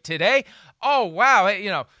great today. Oh,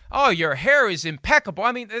 wow. Oh, your hair is impeccable.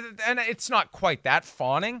 I mean, and it's not quite that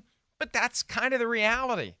fawning, but that's kind of the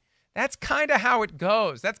reality. That's kind of how it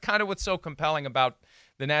goes. That's kind of what's so compelling about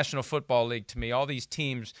the National Football League to me. All these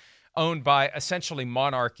teams owned by essentially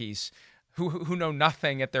monarchies who know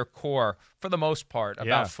nothing at their core, for the most part,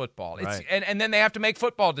 about football. Right. And then they have to make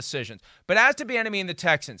football decisions. But as to Bieniemy and the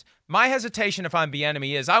Texans, my hesitation if I'm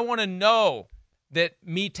Bieniemy is I want to know that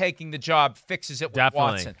me taking the job fixes it with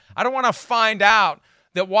Watson. I don't want to find out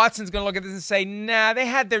that Watson's going to look at this and say, nah, they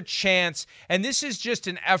had their chance, and this is just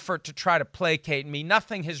an effort to try to placate me.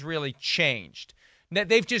 Nothing has really changed.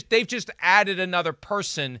 They've just added another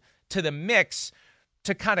person to the mix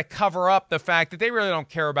to kind of cover up the fact that they really don't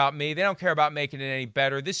care about me. They don't care about making it any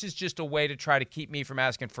better. This is just a way to try to keep me from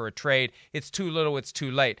asking for a trade. It's too little, it's too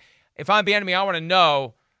late. If I'm Bieniemy, I want to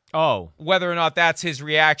know whether or not that's his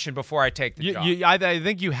reaction before I take the job. I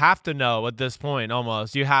think you have to know at this point,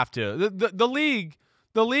 almost. You have to. The league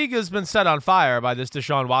has been set on fire by this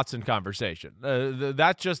Deshaun Watson conversation.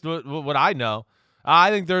 That's just what I know. I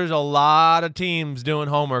think there's a lot of teams doing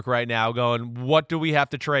homework right now going, what do we have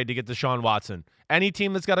to trade to get Deshaun Watson? Any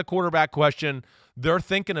team that's got a quarterback question, they're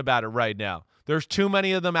thinking about it right now. There's too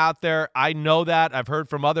many of them out there. I know that. I've heard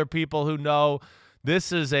from other people who know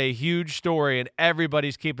this is a huge story, and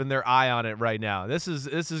everybody's keeping their eye on it right now. This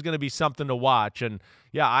is going to be something to watch. And,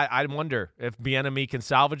 yeah, I wonder if Bieniemy can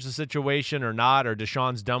salvage the situation or not, or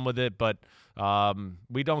Deshaun's done with it. But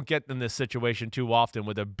we don't get in this situation too often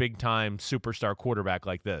with a big-time superstar quarterback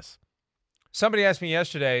like this. Somebody asked me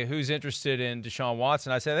yesterday who's interested in Deshaun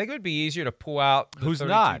Watson. I said I think it would be easier to pull out the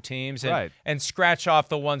 32 teams and scratch off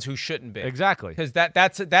the ones who shouldn't be. Exactly. Because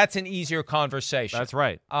that's an easier conversation. That's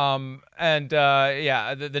right.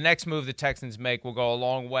 The next move the Texans make will go a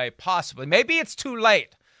long way, possibly. Maybe it's too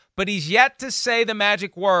late, but he's yet to say the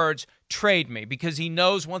magic words, trade me, because he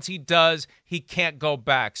knows once he does, he can't go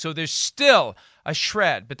back. So there's still a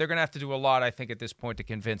shred, but they're going to have to do a lot, I think, at this point to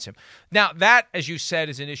convince him. Now, that, as you said,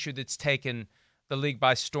 is an issue that's taken the league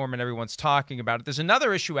by storm and everyone's talking about it. There's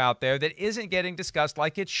another issue out there that isn't getting discussed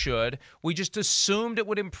like it should. We just assumed it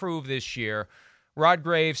would improve this year. Rod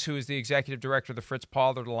Graves, who is the executive director of the Fritz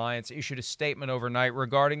Pollard Alliance, issued a statement overnight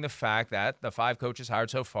regarding the fact that the 5 coaches hired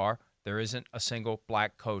so far, there isn't a single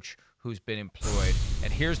black coach who's been employed.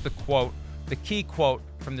 And here's the quote, the key quote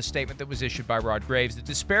from the statement that was issued by Rod Graves: the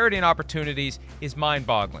disparity in opportunities is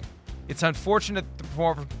mind-boggling. It's unfortunate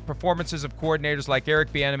that the performances of coordinators like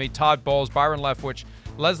Eric Bieniemy, Todd Bowles, Byron Leftwich,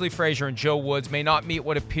 Leslie Frazier, and Joe Woods may not meet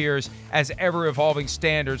what appears as ever-evolving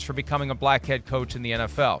standards for becoming a black head coach in the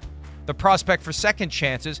NFL. The prospect for second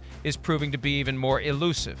chances is proving to be even more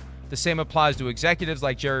elusive. The same applies to executives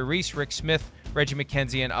like Jerry Reese, Rick Smith, Reggie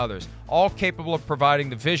McKenzie, and others, all capable of providing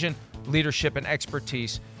the vision, leadership, and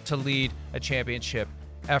expertise to lead a championship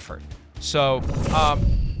effort. So,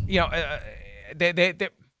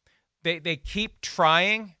 they keep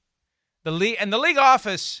trying. The league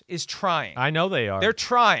office is trying. I know they are. They're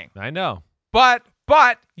trying. I know. But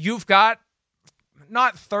you've got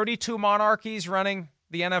not 32 monarchies running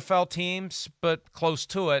the NFL teams, but close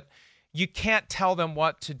to it. You can't tell them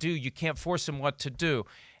what to do. You can't force them what to do.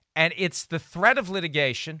 And it's the threat of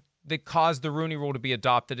litigation that caused the Rooney Rule to be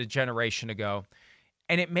adopted a generation ago.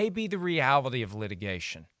 And it may be the reality of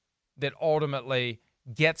litigation that ultimately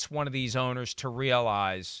gets one of these owners to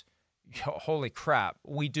realize, holy crap,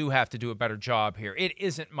 we do have to do a better job here. It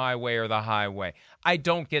isn't my way or the highway. I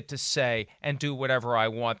don't get to say and do whatever I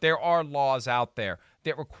want. There are laws out there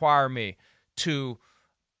that require me to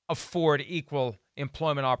afford equal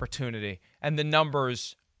employment opportunity. And the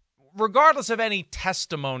numbers, regardless of any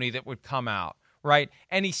testimony that would come out, right?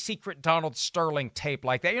 Any secret Donald Sterling tape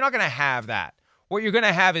like that, you're not going to have that. What you're going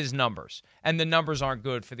to have is numbers, and the numbers aren't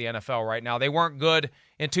good for the NFL right now. They weren't good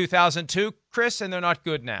in 2002, Chris, and they're not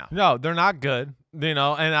good now. No, they're not good. And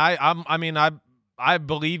I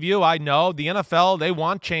believe you. I know the NFL, they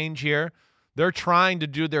want change here. They're trying to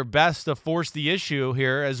do their best to force the issue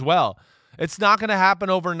here as well. It's not going to happen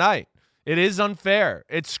overnight. It is unfair.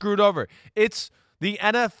 It's screwed over. The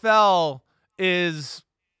NFL is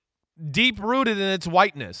deep-rooted in its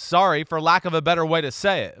whiteness. Sorry, for lack of a better way to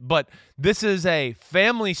say it. But this is a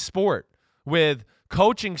family sport with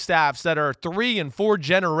coaching staffs that are 3 and 4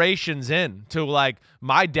 generations in to, like,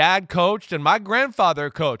 my dad coached and my grandfather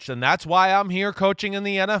coached, and that's why I'm here coaching in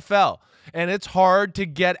the NFL. And it's hard to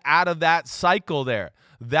get out of that cycle there.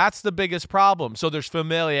 That's the biggest problem. So there's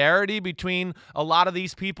familiarity between a lot of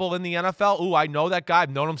these people in the NFL. Ooh, I know that guy.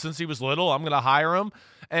 I've known him since he was little. I'm going to hire him.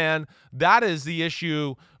 And that is the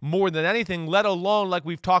issue more than anything, let alone, like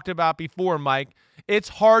we've talked about before, Mike, it's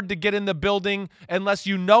hard to get in the building unless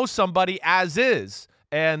you know somebody as is.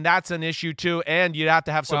 And that's an issue too. And you'd have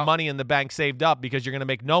to have some money in the bank saved up because you're going to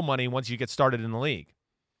make no money once you get started in the league.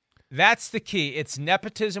 That's the key. It's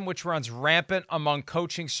nepotism, which runs rampant among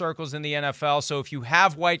coaching circles in the NFL. So if you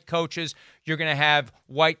have white coaches, you're going to have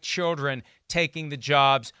white children taking the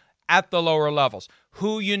jobs at the lower levels.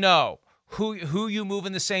 Who you know, who you move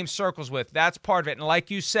in the same circles with, that's part of it. And like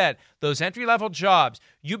you said, those entry-level jobs,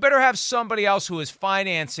 you better have somebody else who is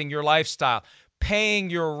financing your lifestyle, paying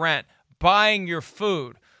your rent, buying your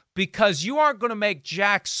food, because you aren't going to make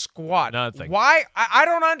jack squat. Nothing. Why? I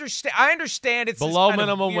don't understand. I understand it's below this kind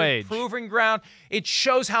minimum of weird wage proving ground. It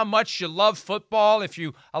shows how much you love football if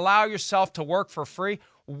you allow yourself to work for free.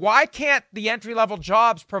 Why can't the entry-level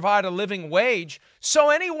jobs provide a living wage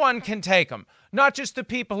so anyone can take them, not just the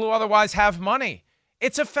people who otherwise have money?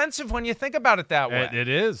 It's offensive when you think about it that way. It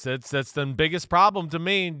is. That's the biggest problem to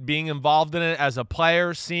me, being involved in it as a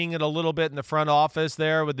player, seeing it a little bit in the front office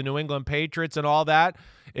there with the New England Patriots and all that.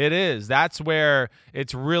 It is. That's where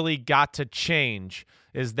it's really got to change,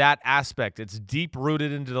 is that aspect. It's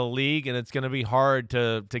deep-rooted into the league, and it's going to be hard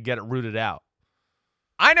to get it rooted out.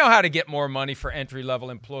 I know how to get more money for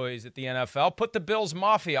entry-level employees at the NFL. Put the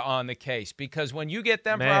BillsMafia on the case, because when you get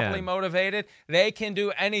them properly motivated, they can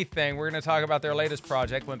do anything. We're going to talk about their latest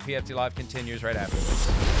project when PFT Live continues right after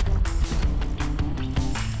this.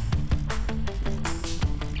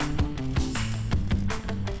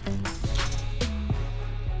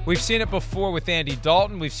 We've seen it before with Andy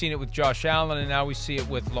Dalton. We've seen it with Josh Allen, and now we see it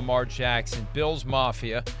with Lamar Jackson.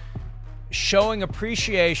 BillsMafia showing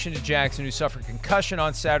appreciation to Jackson, who suffered concussion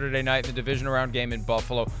on Saturday night in the divisional round game in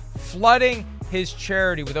Buffalo, flooding his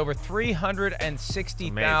charity with over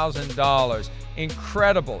 $360,000.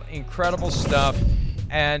 Incredible stuff.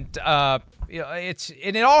 And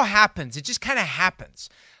it all happens. It just kind of happens.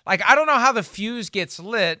 Like, I don't know how the fuse gets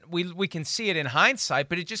lit. We can see it in hindsight,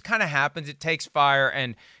 but it just kind of happens. It takes fire,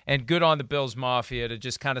 and good on the BillsMafia to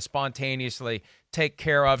just kind of spontaneously take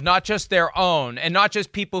care of not just their own and not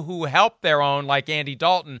just people who help their own like Andy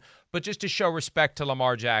Dalton, but just to show respect to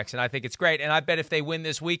Lamar Jackson. I think it's great. And I bet if they win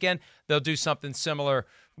this weekend, they'll do something similar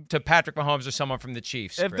to Patrick Mahomes or someone from the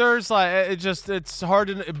Chiefs. If there's it's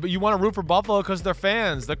hard but you want to root for Buffalo because they're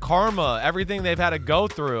fans, the karma, everything they've had to go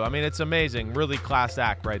through. I mean, it's amazing. Really class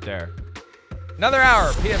act right there. Another hour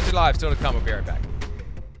of PFT Live still to come. We'll be right back.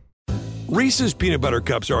 Reese's Peanut Butter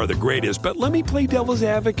Cups are the greatest, but let me play devil's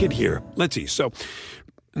advocate here. Let's see. So,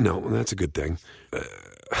 no, that's a good thing.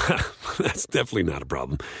 That's definitely not a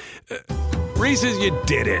problem. Reese's, you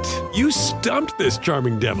did it. You stumped this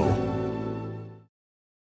charming devil.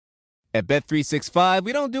 At Bet365,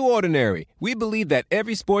 we don't do ordinary. We believe that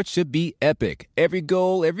every sport should be epic. Every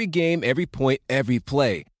goal, every game, every point, every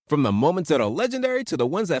play. From the moments that are legendary to the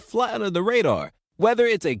ones that fly under the radar. Whether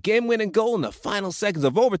it's a game-winning goal in the final seconds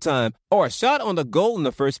of overtime or a shot on the goal in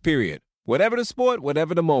the first period. Whatever the sport,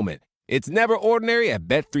 whatever the moment. It's never ordinary at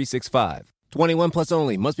Bet365. 21 plus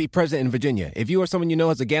only. Must be present in Virginia. If you or someone you know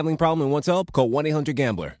has a gambling problem and wants help, call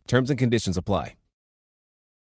 1-800-GAMBLER. Terms and conditions apply.